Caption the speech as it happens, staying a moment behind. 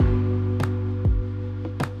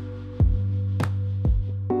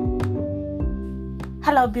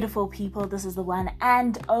Hello, beautiful people. This is the one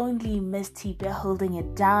and only Miss Tipe holding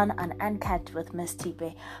it down on Uncut with Miss Tipe.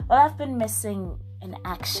 Well, I've been missing in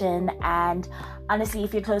action, and honestly,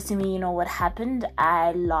 if you're close to me, you know what happened.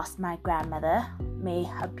 I lost my grandmother. May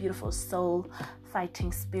her beautiful soul,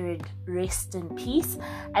 fighting spirit rest in peace.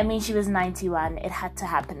 I mean, she was 91. It had to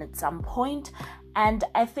happen at some point, and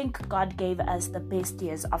I think God gave us the best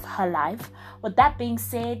years of her life. With that being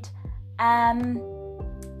said,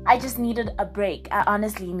 I just needed a break. I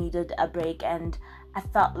honestly needed a break, and I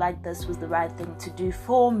felt like this was the right thing to do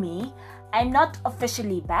for me. I'm not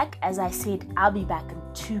officially back. As I said, I'll be back in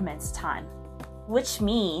 2 months' time, which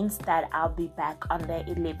means that I'll be back on the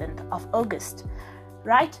 11th of August,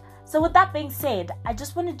 right? So with that being said, I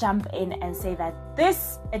just want to jump in and say that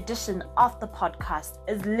this edition of the podcast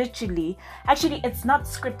is actually, it's not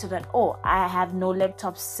scripted at all. I have no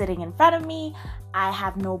laptop sitting in front of me. I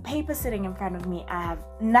have no paper sitting in front of me. I have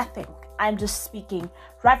nothing. I'm just speaking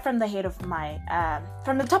right from the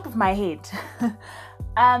from the top of my head.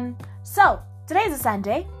 So today is a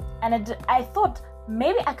Sunday, and I thought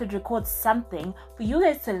maybe I could record something for you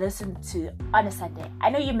guys to listen to on a Sunday. I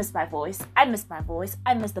know you miss my voice. I miss my voice.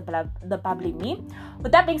 I miss the bubbly me.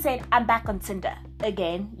 With that being said, I'm back on Tinder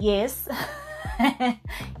again. Yes.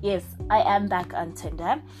 Yes, I am back on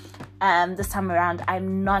Tinder. This time around,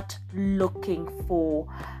 I'm not looking for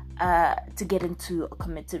to get into a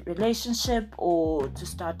committed relationship or to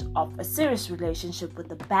start off a serious relationship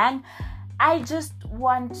with a bang. I just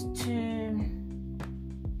want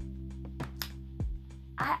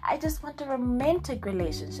a romantic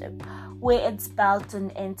relationship where it's built in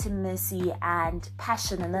intimacy and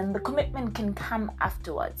passion, and then the commitment can come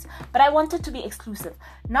afterwards. But I want it to be exclusive,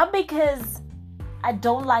 not because I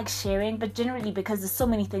don't like sharing, but generally because there's so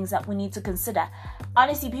many things that we need to consider.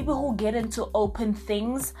 Honestly, people who get into open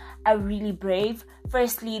things are really brave.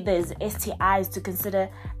 Firstly, there's STIs to consider.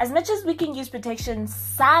 As much as we can use protection,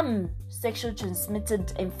 some sexual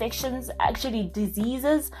transmitted infections, actually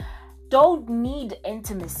diseases, don't need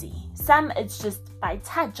intimacy. Some, it's just by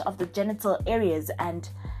touch of the genital areas, and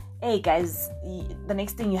hey guys, the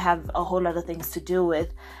next thing you have a whole lot of things to deal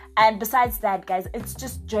with. And besides that, guys, it's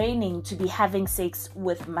just draining to be having sex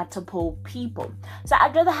with multiple people. So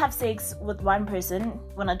I'd rather have sex with one person.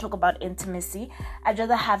 When I talk about intimacy, I'd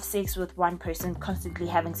rather have sex with one person, constantly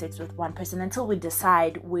having sex with one person until we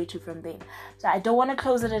decide where to from there. So I don't want to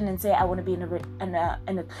close it in and say I want to be in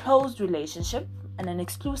a closed relationship and an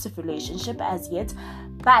exclusive relationship as yet,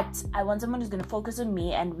 but I want someone who's going to focus on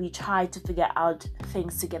me, and we try to figure out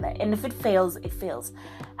things together. And if it fails, it fails.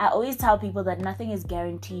 I always tell people that nothing is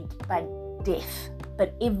guaranteed by death,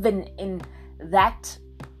 but even in that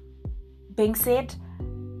being said,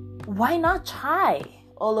 why not try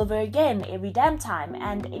all over again every damn time?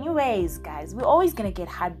 And anyways, guys, we're always going to get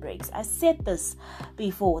heartbreaks. I said this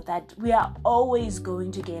before, that we are always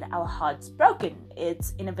going to get our hearts broken.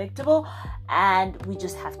 It's inevitable, and we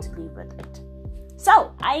just have to live with it.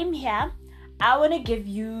 So I am here. I want to give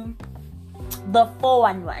you the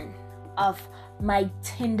 411 of my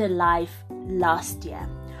Tinder life last year.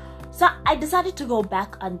 So I decided to go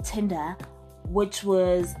back on Tinder, which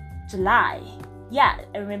was July. Yeah,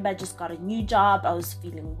 I remember I just got a new job. I was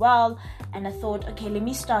feeling well, and I thought, okay, let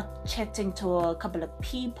me start chatting to a couple of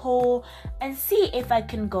people and see if I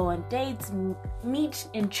can go on dates, meet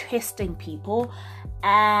interesting people.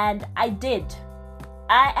 And I did.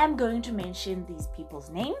 I am going to mention these people's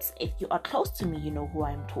names. If you are close to me, you know who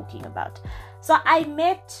I'm talking about. So I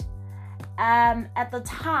met, at the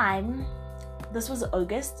time, this was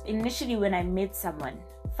August, initially when I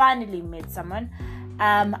finally met someone.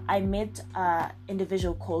 I met an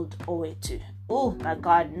individual called Owetu. Oh my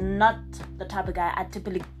God, not the type of guy I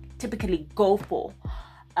typically go for.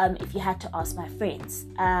 If you had to ask my friends,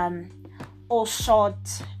 all short,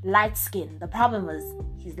 light skin. The problem was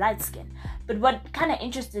he's light skin. But what kind of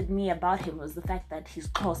interested me about him was the fact that he's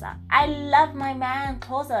closer. I love my man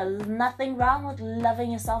closer. There's nothing wrong with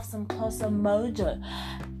loving yourself some closer mojo.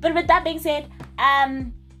 But with that being said,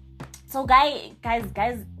 so guys,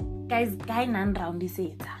 nan round this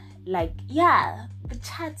it. Like, yeah, the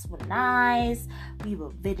chats were nice. We were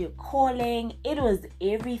video calling. It was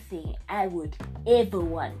everything I would ever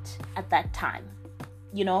want at that time.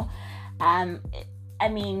 You know? I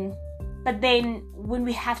mean, but then when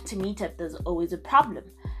we have to meet up, there's always a problem.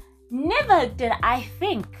 Never did I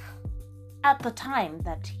think at the time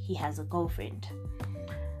that he has a girlfriend.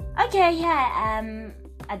 Okay, yeah,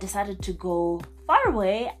 I decided to go far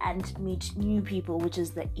away and meet new people, which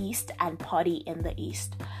is the East, and party in the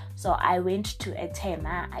East. So I went to a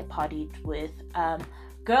tema. I partied with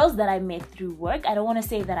girls that I met through work. I don't want to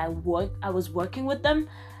say that I was working with them.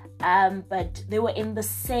 but they were in the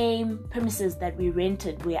same premises that we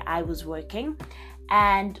rented where I was working,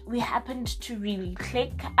 and we happened to really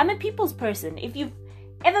click. I'm a people's person. If you've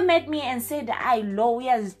ever met me and said, law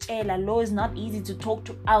is not easy to talk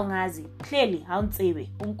to, clearly,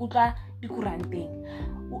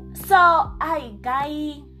 so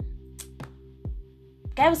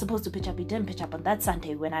guy was supposed to pitch up. He didn't pitch up on that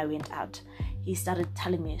Sunday. When I went out, he started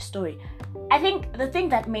telling me a story. I think the thing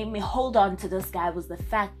that made me hold on to this guy was the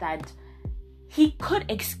fact that he could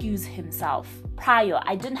excuse himself prior.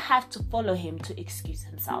 I didn't have to follow him to excuse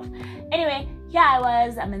himself. Anyway, here I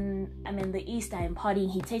was. I'm in the East. I am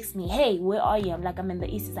partying. He texts me, "Hey, where are you?" I'm like, "I'm in the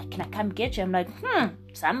East." He's like, "Can I come get you?" I'm like,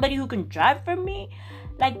 somebody who can drive for me,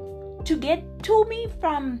 like to get to me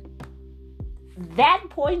from that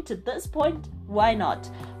point to this point. Why not?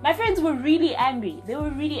 My friends were really angry. They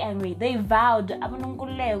were really angry. They vowed,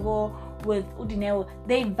 with Udineo,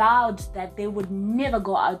 they vowed that they would never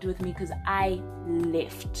go out with me because I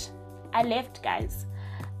left. I left, guys.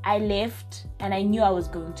 I left, and I knew I was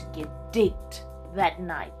going to get dicked that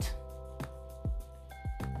night.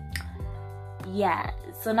 Yeah,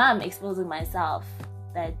 so now I'm exposing myself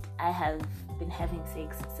that I have been having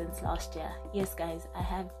sex since last year. Yes, guys, I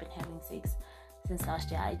have been having sex since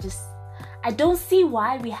last year. I don't see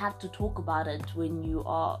why we have to talk about it when you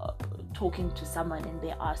are talking to someone and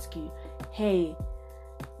they ask you, "Hey,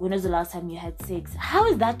 when was the last time you had sex?" How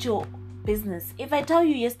is that your business? If I tell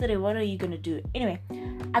you yesterday, what are you going to do? Anyway,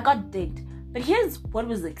 I got dicked. But here's what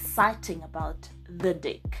was exciting about the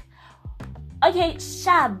dick. Okay,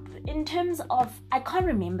 Shab, in terms of, I can't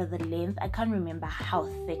remember the length. I can't remember how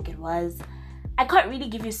thick it was. I can't really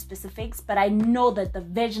give you specifics, but I know that the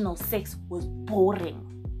vaginal sex was boring.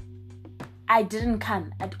 I didn't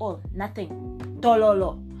come at all. Nothing.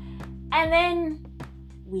 Dololo. And then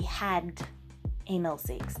we had anal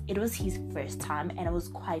sex. It was his first time and I was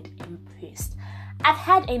quite impressed. I've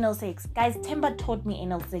had anal sex. Guys, Temba taught me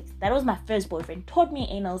anal sex. That was my first boyfriend. Taught me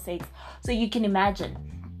anal sex. So you can imagine.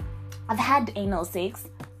 I've had anal sex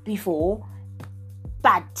before.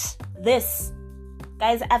 But this,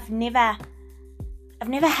 guys, I've never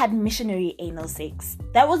had missionary anal sex.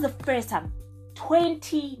 That was the first time.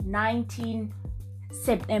 2019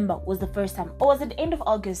 September was the first time, or was it the end of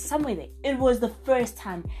August, somewhere there. It was the first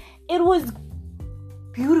time. It was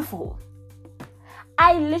beautiful.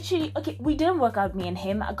 I literally, we didn't work out, me and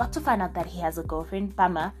him. I got to find out that he has a girlfriend,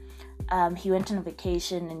 Bama. He went on a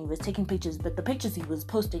vacation and he was taking pictures, but the pictures he was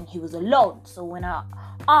posting, he was alone. So when I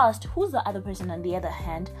asked who's the other person on the other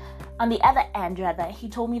end, he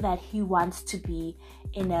told me that he wants to be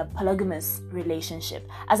in a polygamous relationship.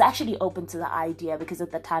 I was actually open to the idea because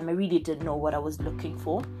at the time I really didn't know what I was looking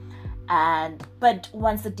for. But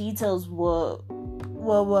once the details were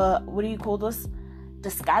what do you call this?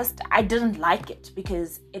 Discussed, I didn't like it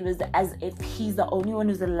because it was as if he's the only one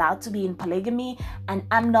who's allowed to be in polygamy and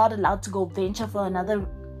I'm not allowed to go venture for another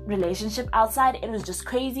relationship outside. It was just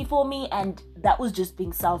crazy for me, and that was just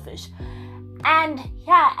being selfish. And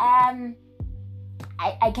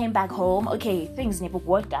I came back home. Okay, things never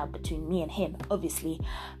worked out between me and him, obviously.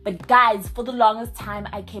 But guys, for the longest time,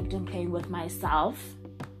 I kept on playing with myself,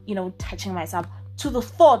 touching myself, to the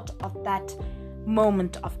thought of that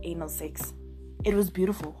moment of anal sex. It was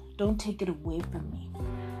beautiful. Don't take it away from me.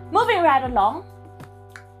 Moving right along.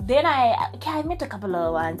 Then I met a couple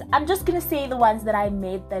of ones. I'm just going to say the ones that I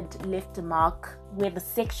met that left a mark, whether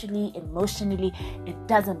sexually, emotionally, it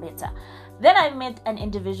doesn't matter. Then I met an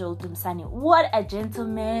individual, Dumsani. What a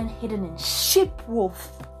gentleman, hidden in sheep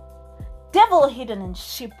wolf. Devil hidden in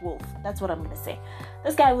sheep wolf. That's what I'm going to say.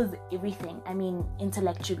 This guy was everything. I mean,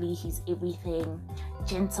 intellectually, he's everything.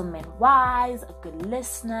 Gentleman-wise, a good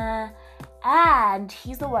listener. And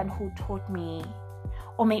he's the one who taught me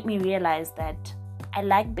or made me realize that I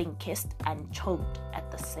like being kissed and choked at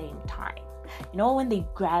the same time. When they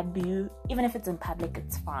grab you, even if it's in public,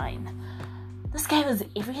 it's fine. This guy was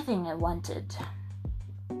everything I wanted.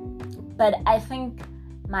 But I think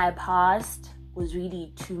my past was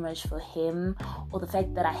really too much for him, or the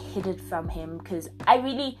fact that I hid it from him, because I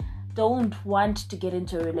really don't want to get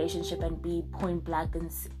into a relationship and be point blank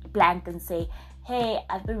and say, "Hey,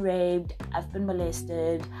 I've been raped, I've been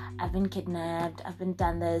molested, I've been kidnapped, I've been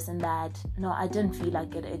done this and that." No, I didn't feel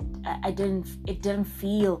like it. It didn't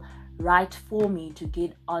feel right for me to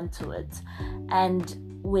get onto it. And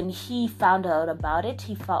when he found out about it,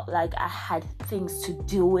 he felt like I had things to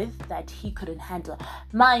deal with that he couldn't handle.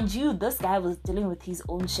 Mind you, this guy was dealing with his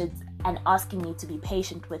own shit and asking me to be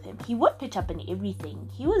patient with him. He would pitch up in everything.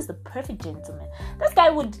 He was the perfect gentleman. This guy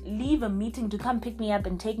would leave a meeting to come pick me up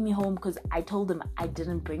and take me home because I told him I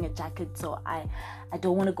didn't bring a jacket, so I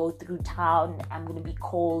don't want to go through town. I'm going to be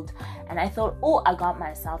cold. And I thought, oh, I got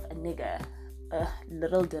myself a nigga.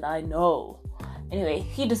 Little did I know. Anyway,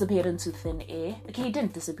 he disappeared into thin air. Okay, he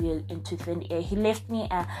didn't disappear into thin air. He left me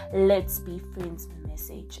a let's be friends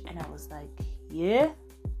message. And I was like, yeah?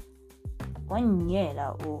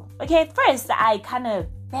 Okay, at first I kind of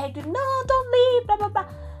begged him, no, don't leave, blah, blah, blah.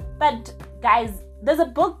 But guys, there's a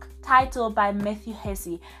book titled by Matthew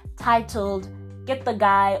Hesse titled Get the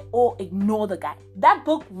Guy or Ignore the Guy. That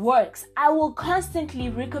book works. I will constantly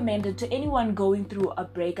recommend it to anyone going through a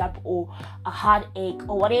breakup or a heartache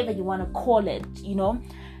or whatever you want to call it, you know.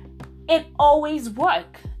 It always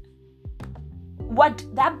works. What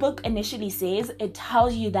that book initially says, it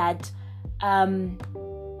tells you that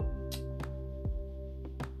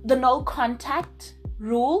the no contact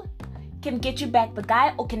rule can get you back the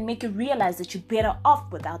guy or can make you realize that you're better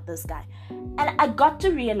off without this guy. And I got to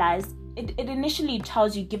realize it initially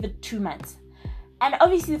tells you give it 2 months. And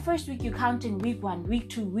obviously the first week you're counting week 1, week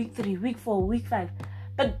 2, week 3, week 4, week 5.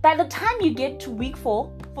 But by the time you get to week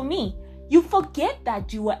 4, for me, you forget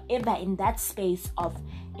that you were ever in that space of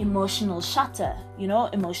emotional shutter, you know,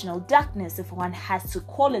 emotional darkness, if one has to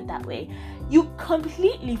call it that way. You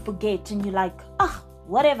completely forget and you're like,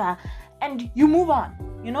 whatever, and you move on,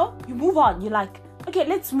 you know, you move on. You're like, okay,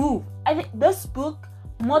 let's move. I think this book,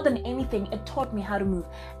 more than anything, it taught me how to move.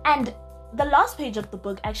 And the last page of the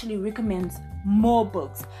book actually recommends more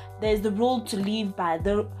books. There's the Rule to Live By,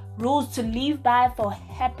 the Rules to Live By for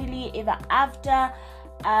Happily Ever After.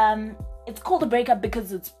 It's called a breakup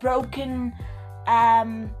because it's broken.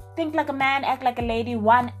 Think Like a Man, Act Like a Lady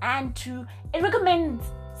 1 and 2. It recommends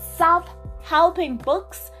self-helping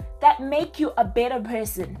books that make you a better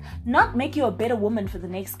person. Not make you a better woman for the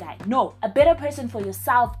next guy. No, a better person for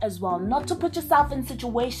yourself as well. Not to put yourself in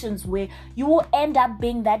situations where you will end up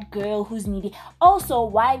being that girl who's needy. Also,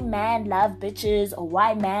 why man love bitches or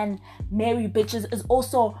why man marry bitches is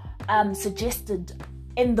also suggested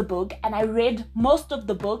in the book. And I read most of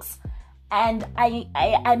the books and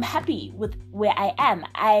I'm happy with where I am.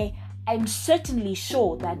 I'm certainly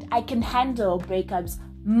sure that I can handle breakups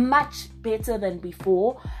much better than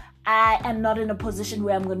before. I am not in a position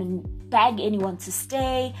where I'm going to beg anyone to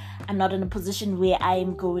stay. I'm not in a position where I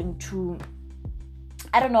am going to,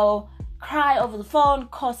 cry over the phone,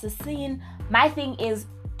 cause a scene. My thing is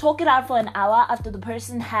talk it out for an hour after the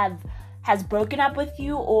person has broken up with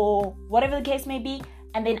you or whatever the case may be.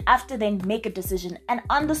 And then after then make a decision. And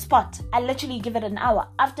on the spot, I literally give it an hour.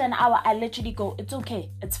 After an hour, I literally go, it's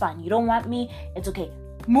okay. It's fine. You don't want me. It's okay.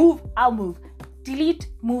 Move. I'll move. Delete.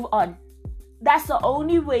 Move on. That's the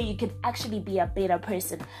only way you can actually be a better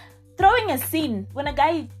person. Throwing a scene, when a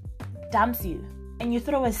guy dumps you and you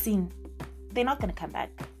throw a scene, they're not going to come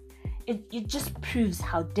back. It just proves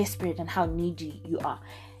how desperate and how needy you are.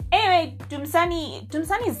 Anyway,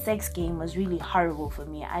 Dumsani's sex game was really horrible for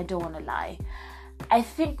me. I don't want to lie. I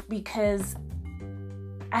think because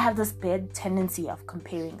I have this bad tendency of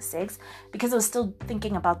comparing sex, because I was still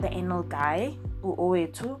thinking about the anal guy,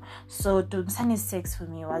 Uoetu. So Dumsani's sex for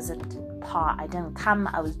me wasn't par. I didn't come.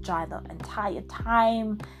 I was dry the entire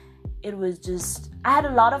time. It was just, I had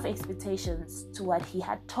a lot of expectations to what he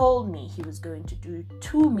had told me he was going to do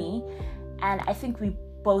to me. And I think we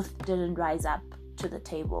both didn't rise up to the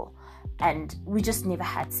table. And we just never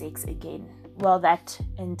had sex again. Well, that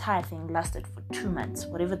entire thing lasted for 2 months.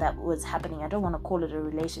 Whatever that was happening, I don't want to call it a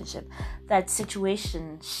relationship. That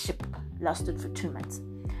situationship lasted for 2 months.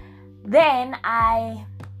 Then I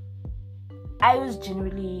was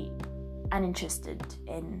generally uninterested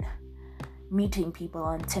in meeting people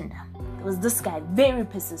on Tinder. It was this guy, very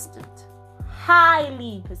persistent,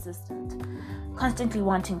 highly persistent, constantly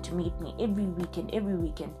wanting to meet me every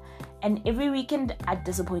weekend. And every weekend, I'd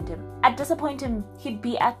disappoint him. He'd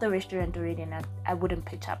be at the restaurant already and I wouldn't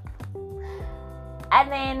pitch up.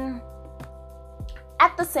 And then,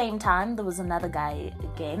 at the same time, there was another guy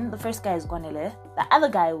again. The first guy is Gwanele. The other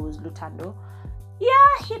guy was Lutando.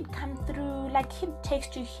 Yeah, he'd come through, like he'd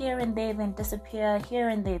text you here and there, then disappear, here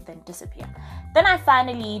and there, then disappear. Then I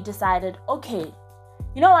finally decided, okay,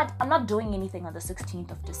 you know what? I'm not doing anything on the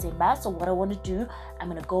 16th of December. So what I want to do, I'm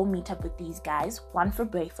going to go meet up with these guys. One for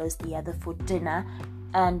breakfast, the other for dinner.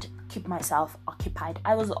 and keep myself occupied.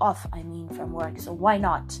 I was off, from work, so why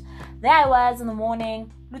not? There I was in the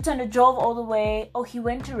morning. Lieutenant drove all the way. Oh, he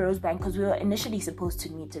went to Rosebank because we were initially supposed to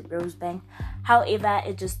meet at Rosebank. However,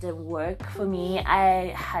 it just didn't work for me.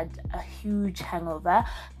 I had a huge hangover.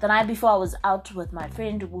 The night before, I was out with my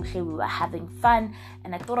friend. We were having fun,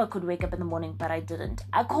 and I thought I could wake up in the morning, but I didn't.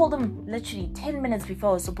 I called him literally 10 minutes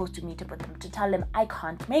before I was supposed to meet up with him to tell him I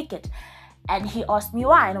can't make it. And he asked me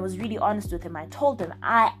why, and I was really honest with him. I told him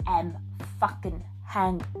I am fucking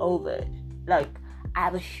hangover. Like, I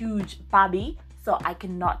have a huge bobby, so I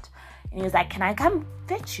cannot. And he was like, can I come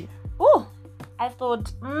fetch you? Oh, I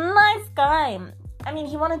thought, nice guy.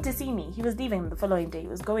 He wanted to see me. He was leaving the following day. He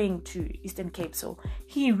was going to Eastern Cape, so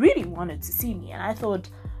he really wanted to see me. And I thought,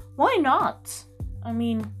 why not?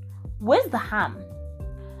 Where's the ham?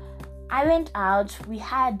 I went out. We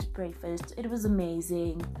had breakfast. It was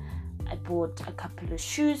amazing. I bought a couple of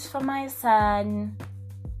shoes for my son.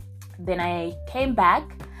 Then I came back.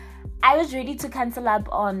 I was ready to cancel up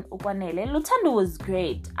on Ukwanele. Lutando was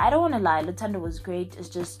great. I don't want to lie. Lutando was great. It's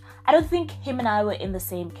just, I don't think him and I were in the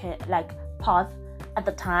same path at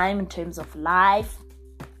the time in terms of life.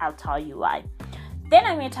 I'll tell you why. Then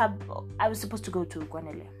I met up. I was supposed to go to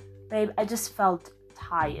Ukwanele. Babe, I just felt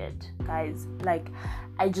tired, guys.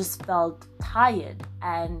 I just felt tired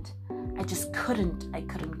and I just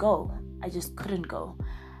couldn't go. I just couldn't go.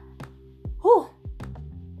 Whew.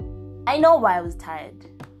 I know why I was tired.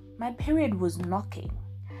 My period was knocking.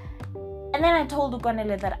 And then I told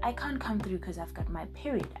Ukwanele that I can't come through because I've got my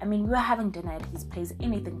period. We were having dinner at his place.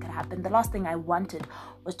 Anything could happen. The last thing I wanted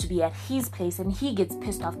was to be at his place and he gets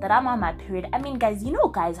pissed off that I'm on my period. Guys, you know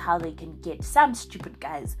guys how they can get. Some stupid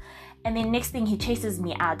guys. And then next thing he chases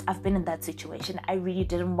me out. I've been in that situation. I really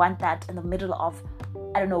didn't want that in the middle of,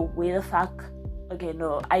 I don't know where the fuck. Okay,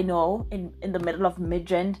 no, I know. In the middle of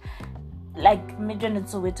Midrand. Midrand and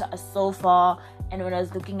Soweto are so far. And when I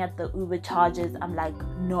was looking at the Uber charges, I'm like,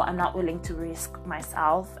 no, I'm not willing to risk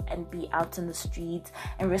myself and be out in the streets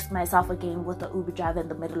and risk myself again with the Uber driver in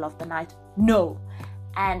the middle of the night. No.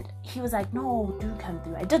 And he was like, no, do come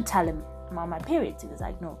through. I did tell him I'm on my periods. He was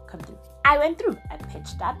like, no, come through. I went through. I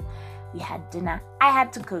pitched up. We had dinner. I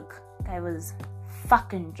had to cook. I was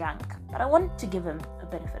fucking drunk. But I wanted to give him a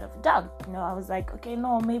benefit of the doubt. I was like, okay,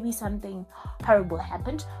 no, maybe something horrible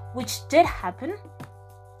happened, which did happen.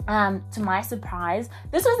 To my surprise,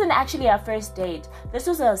 this wasn't actually our first date. This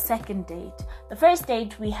was our second date. The first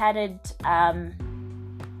date we had it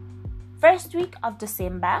first week of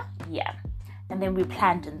December, yeah, and then we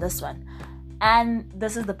planned in this one. And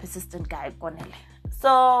this is the persistent guy, Konele.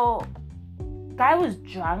 So, guy was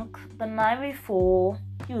drunk the night before.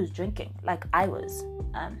 He was drinking like I was.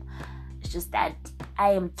 It's just that I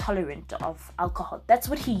am tolerant of alcohol. That's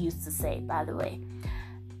what he used to say, by the way.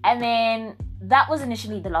 And then that was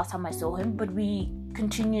initially the last time I saw him, but we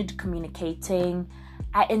continued communicating.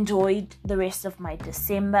 I enjoyed the rest of my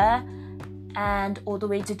December, and all the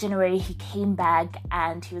way to January he came back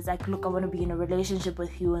and he was like, look, I want to be in a relationship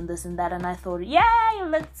with you and this and that. And I thought, yeah,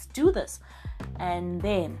 let's do this. And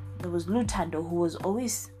then there was Lutando who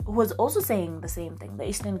was also saying the same thing, the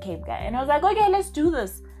Eastern Cape guy. And I was like, okay, let's do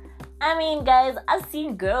this. Guys, I've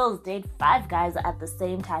seen girls date 5 guys at the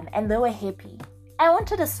same time and they were happy. I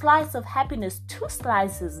wanted a slice of happiness, 2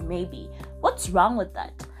 slices maybe. What's wrong with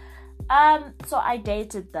that? So I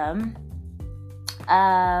dated them.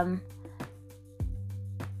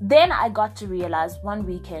 Then I got to realize one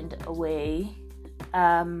weekend away,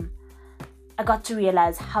 I got to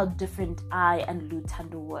realize how different I and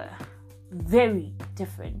Lutando were. Very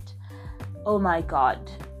different. Oh my God.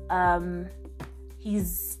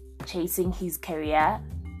 He's chasing his career,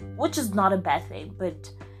 which is not a bad thing,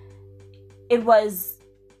 but it was,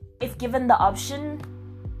 if given the option,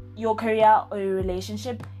 your career or your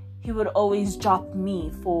relationship, he would always drop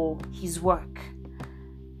me for his work.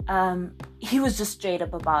 He was just straight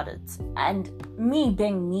up about it. And me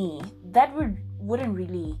being me, that wouldn't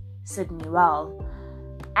really sit me well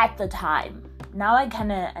at the time. Now I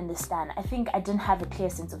kind of understand. I think I didn't have a clear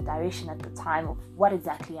sense of direction at the time of what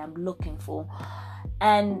exactly I'm looking for.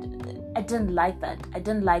 And I didn't like that. I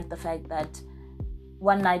didn't like the fact that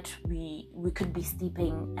one night we could be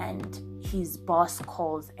sleeping and his boss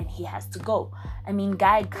calls and he has to go.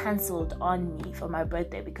 Guy cancelled on me for my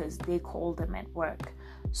birthday because they called him at work.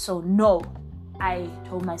 So no, I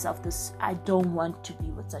told myself this, I don't want to be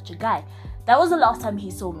with such a guy. That was the last time he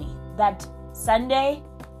saw me. That Sunday,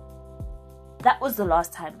 that was the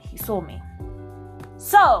last time he saw me.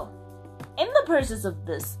 So, in the process of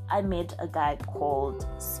this, I met a guy called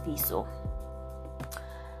Sfiso.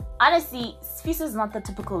 Honestly, Sfiso is not the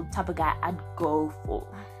typical type of guy I'd go for.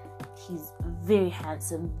 He's very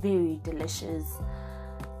handsome, very delicious.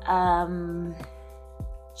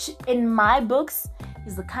 In my books,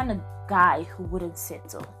 he's the kind of guy who wouldn't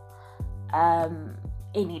settle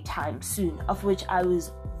anytime soon, of which I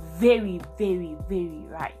was very, very, very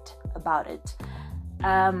right about it.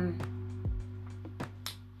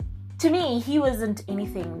 To me, he wasn't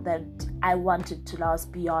anything that I wanted to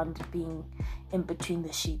last beyond being in between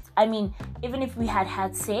the sheets. I mean, even if we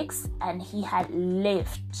had sex and he had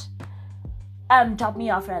left, dropped me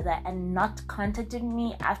off rather, and not contacted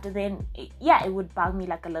me after then, it would bug me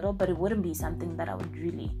like a little, but it wouldn't be something that I would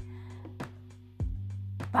really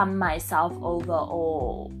bum myself over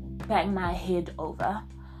or bang my head over.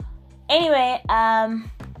 Anyway,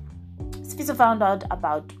 Sifiso found out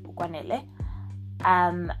about Ukwanele.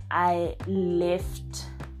 I left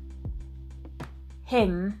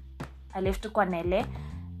Ukwanele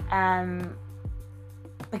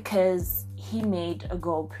because he made a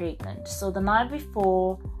girl pregnant. So the night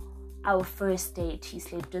before our first date, he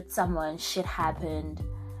slept with someone, shit happened.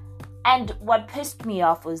 And what pissed me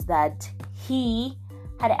off was that he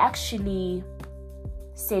had actually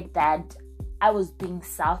said that I was being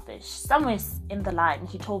selfish. Somewhere in the line,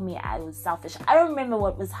 he told me I was selfish. I don't remember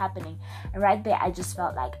what was happening. And right there, I just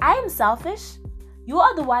felt like, I am selfish? You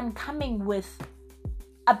are the one coming with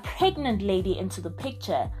a pregnant lady into the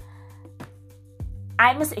picture.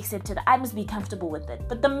 I must accept it. I must be comfortable with it.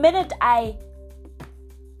 But the minute I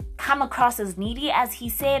come across as needy, as he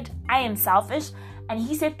said, I am selfish. And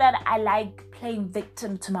he said that I like playing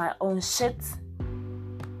victim to my own shit.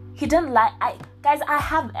 He didn't like... Guys, I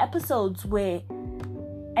have episodes where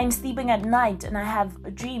I'm sleeping at night and I have a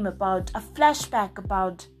dream about a flashback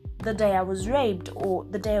about the day I was raped or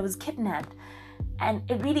the day I was kidnapped. And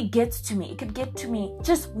it really gets to me. It could get to me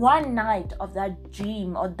just one night of that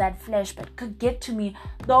dream or that flashback could get to me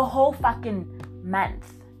the whole fucking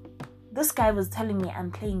month. This guy was telling me I'm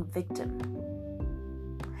playing victim.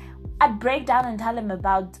 I'd break down and tell him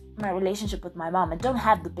about my relationship with my mom. I don't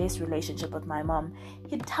have the best relationship with my mom.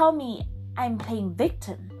 He'd tell me I'm playing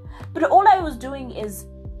victim. But all I was doing is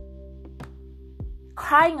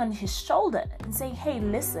crying on his shoulder and saying, hey,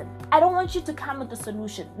 listen, I don't want you to come with a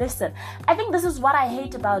solution. Listen, I think this is what I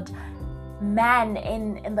hate about men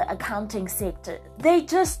in the accounting sector. They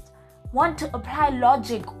just want to apply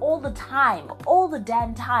logic all the time, all the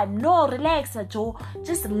damn time. No, relax, Joe.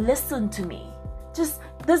 Just listen to me.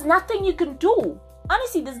 There's nothing you can do.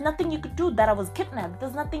 Honestly, there's nothing you could do that I was kidnapped.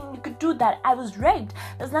 There's nothing you could do that I was raped.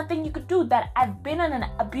 There's nothing you could do that I've been in an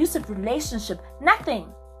abusive relationship. Nothing.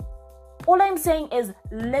 All I'm saying is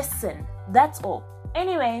listen. That's all.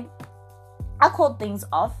 Anyway, I called things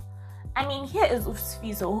off. I mean, here is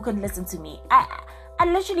Usfiso who can listen to me. I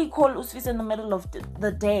literally call Usfiso in the middle of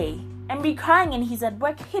the day and be crying and he's at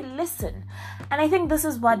work. He'd listen. And I think this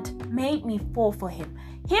is what made me fall for him.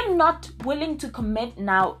 Him not willing to commit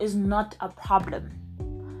now is not a problem.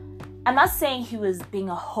 I'm not saying he was being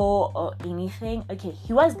a whore or anything. Okay,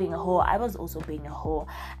 he was being a whore. I was also being a whore.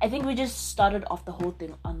 I think we just started off the whole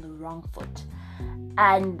thing on the wrong foot.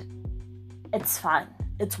 And it's fine.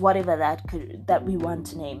 It's whatever that we want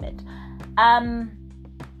to name it.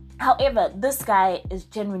 However, this guy is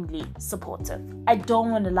genuinely supportive. I don't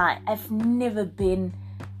want to lie. The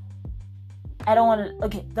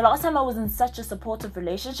last time I was in such a supportive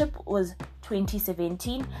relationship was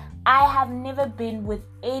 2017. I have never been with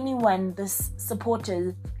anyone this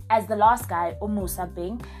supportive as the last guy, or Musa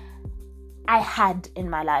Bing, I had in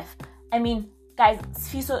my life. I mean, guys,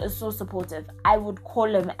 Fiso is so supportive. I would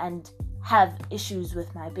call him and have issues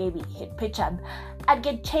with my baby. He'd pitch up. I'd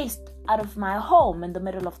get chased out of my home in the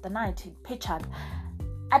middle of the night. He'd pitch up.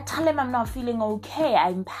 I'd tell him I'm not feeling okay.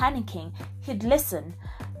 I'm panicking. He'd listen.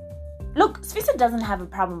 Look, Sfiso doesn't have a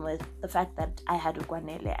problem with the fact that I had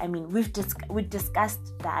Ukwanele. I mean, we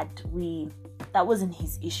discussed that. That wasn't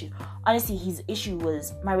his issue. Honestly, his issue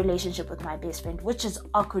was my relationship with my best friend, which is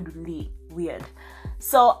awkwardly weird.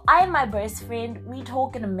 So I and my best friend, we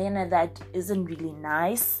talk in a manner that isn't really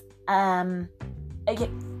nice. Okay,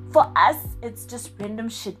 for us, it's just random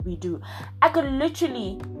shit we do. I could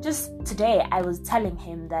literally, just today, I was telling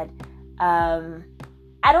him that,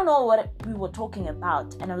 I don't know what we were talking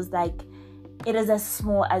about. And I was like, it is as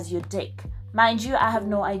small as your dick. Mind you, I have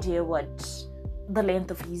no idea what the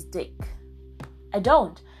length of his dick. I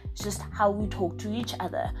don't. It's just how we talk to each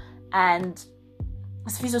other. And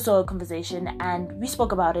Sfiso saw a conversation and we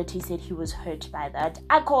spoke about it. He said he was hurt by that.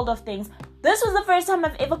 I called off things. This was the first time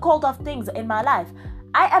I've ever called off things in my life.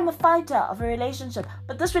 I am a fighter of a relationship,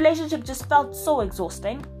 but this relationship just felt so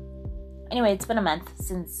exhausting. Anyway, it's been a month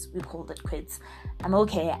since we called it quits. I'm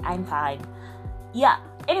okay. I'm fine. Yeah.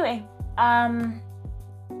 Anyway,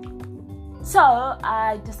 So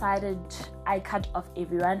I decided I cut off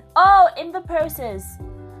everyone. Oh, in the process,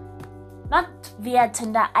 not via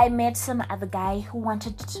Tinder, I met some other guy who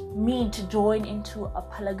wanted me to join into a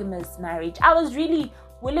polygamous marriage. I was really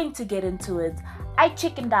willing to get into it. I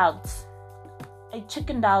chickened out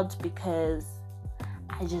because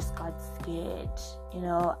I just got scared.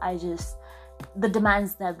 The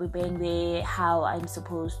demands that were being there, how I'm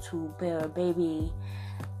supposed to bear a baby,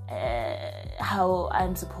 how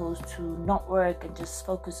I'm supposed to not work and just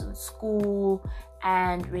focus on school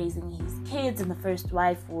and raising his kids, and the first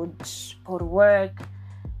wife would go to work.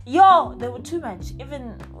 They were too much.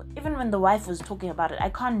 Even when the wife was talking about it, I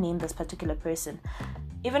can't name this particular person.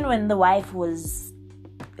 Even when the wife was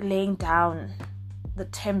laying down the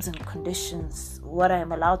terms and conditions, what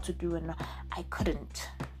I'm allowed to do, and I couldn't.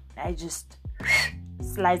 I just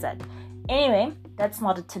slice that. Anyway, that's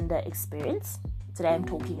not a Tinder experience. Today I'm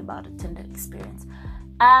talking about a Tinder experience.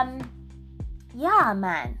 Yeah,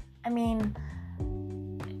 man. I mean,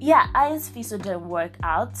 yeah, I and Sfiso didn't work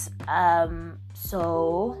out. I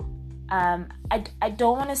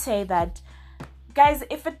don't want to say that, guys.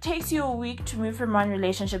 If it takes you a week to move from one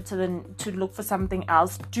relationship to look for something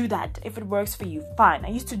else, do that. If it works for you, fine. I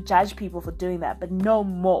used to judge people for doing that, but no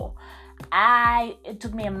more. It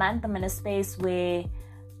took me a month. I'm in a space where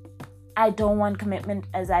I don't want commitment.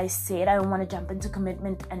 As I said, I don't want to jump into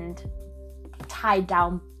commitment and tie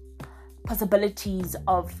down possibilities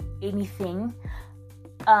of anything,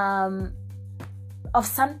 of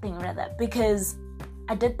something rather, because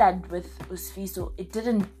I did that with Usfiso. It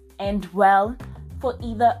didn't end well for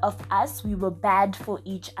either of us. We were bad for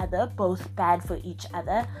each other, both bad for each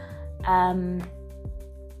other.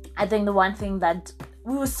 I think the one thing that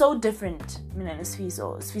we were so different, me and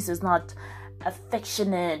Sfiso. Sfiso's not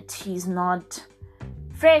affectionate, he's not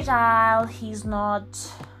fragile, he's a lot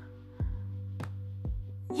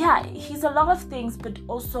of things, but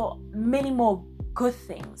also many more good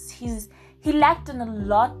things. He lacked in a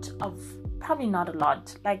lot of, probably not a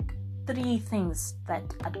lot, like 3 things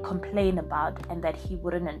that I'd complain about and that he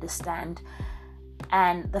wouldn't understand.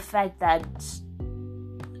 And the fact that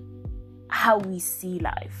how we see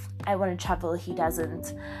life. I want to travel, he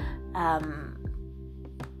doesn't.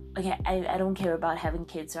 Okay, I don't care about having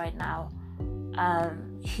kids right now.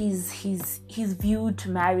 His view to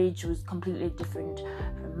marriage was completely different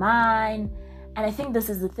from mine. And I think this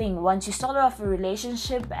is the thing. Once you start off a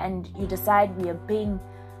relationship and you decide we are being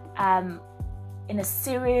in a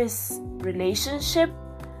serious relationship,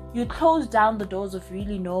 you close down the doors of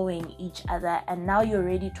really knowing each other, and now you're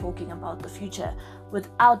already talking about the future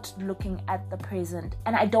without looking at the present.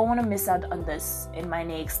 And I don't want to miss out on this in my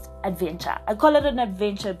next adventure. I call it an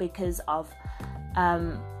adventure because of I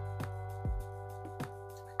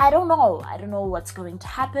don't know what's going to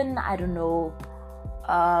happen. I don't know.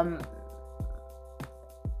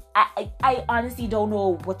 I honestly don't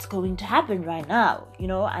know what's going to happen right now.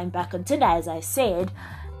 I'm back on Tinder, as I said,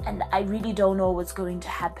 and I really don't know what's going to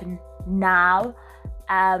happen now.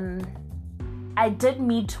 I did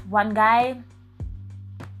meet one guy.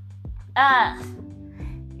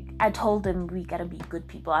 I told him we gotta be good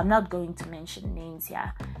people. I'm not going to mention names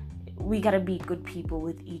here. We gotta be good people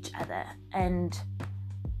with each other, and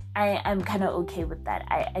I'm kind of okay with that.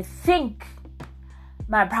 I think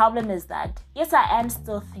my problem is that, yes, I am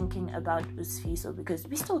still thinking about Usfiso because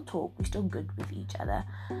we still talk, we're still good with each other.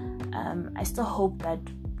 I still hope that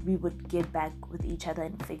we would get back with each other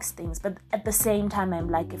and fix things. But at the same time, I'm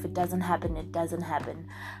like, if it doesn't happen, it doesn't happen.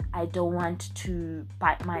 I don't want to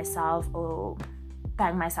bite myself or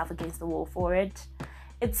bang myself against the wall for it.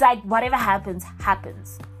 It's like whatever happens,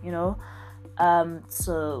 happens,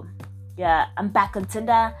 So, yeah, I'm back on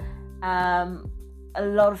Tinder. A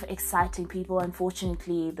lot of exciting people.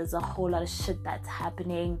 Unfortunately, there's a whole lot of shit that's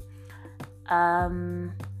happening.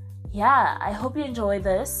 Yeah, I hope you enjoy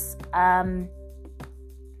this.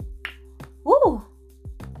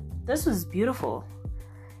 This was beautiful.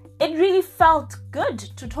 It really felt good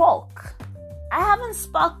to talk. I haven't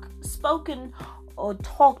spoken or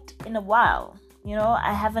talked in a while.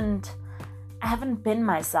 I haven't been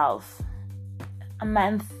myself. A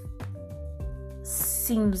month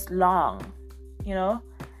seems long. It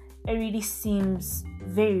really seems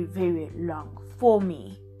very, very long for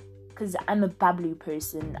me, because I'm a bubbly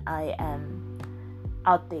person. I am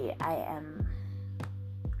out there. I am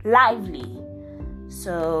lively.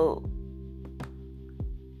 So,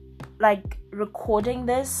 like, recording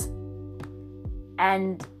this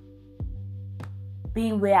and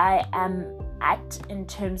being where I am at in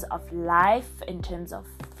terms of life, in terms of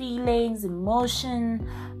feelings, emotion,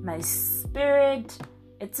 my spirit,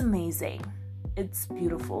 it's amazing. It's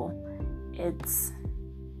beautiful.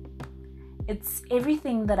 It's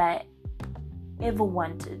everything that I ever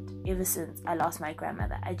wanted ever since I lost my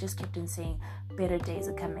grandmother. I just kept on saying better days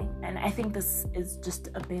are coming, and I think this is just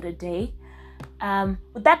a better day.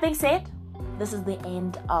 With that being said, this is the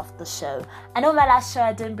end of the show. I know my last show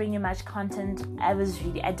I didn't bring you much content. I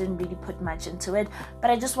didn't really put much into it, but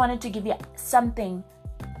I just wanted to give you something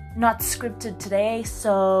not scripted today.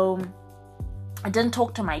 So I didn't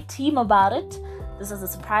talk to my team about it. This is a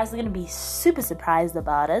surprise. They're going to be super surprised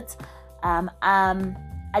about it.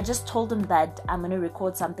 I just told them that I'm going to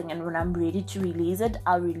record something, and when I'm ready to release it,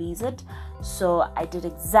 I'll release it. So I did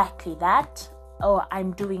exactly that.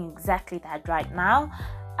 I'm doing exactly that right now.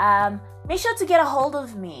 Make sure to get a hold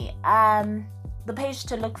of me. The page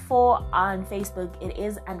to look for on Facebook, it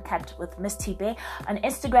is Uncut with Miss Tipe. On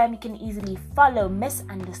Instagram, you can easily follow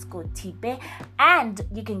Miss_Tipe, and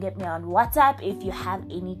you can get me on WhatsApp if you have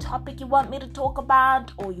any topic you want me to talk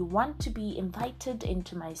about, or you want to be invited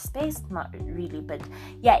into my space. Not really, but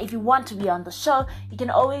yeah, if you want to be on the show, you can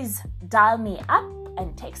always dial me up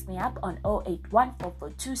and text me up on 081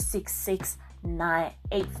 442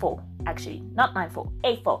 66984. Actually, not 94,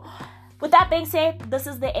 84. With that being said, this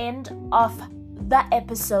is the end of the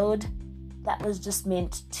episode that was just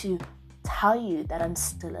meant to tell you that I'm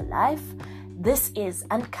still alive. This is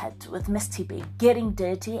Uncut with Miss Tipe, getting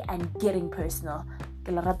dirty and getting personal. Ke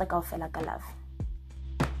le rata kaofela ka love.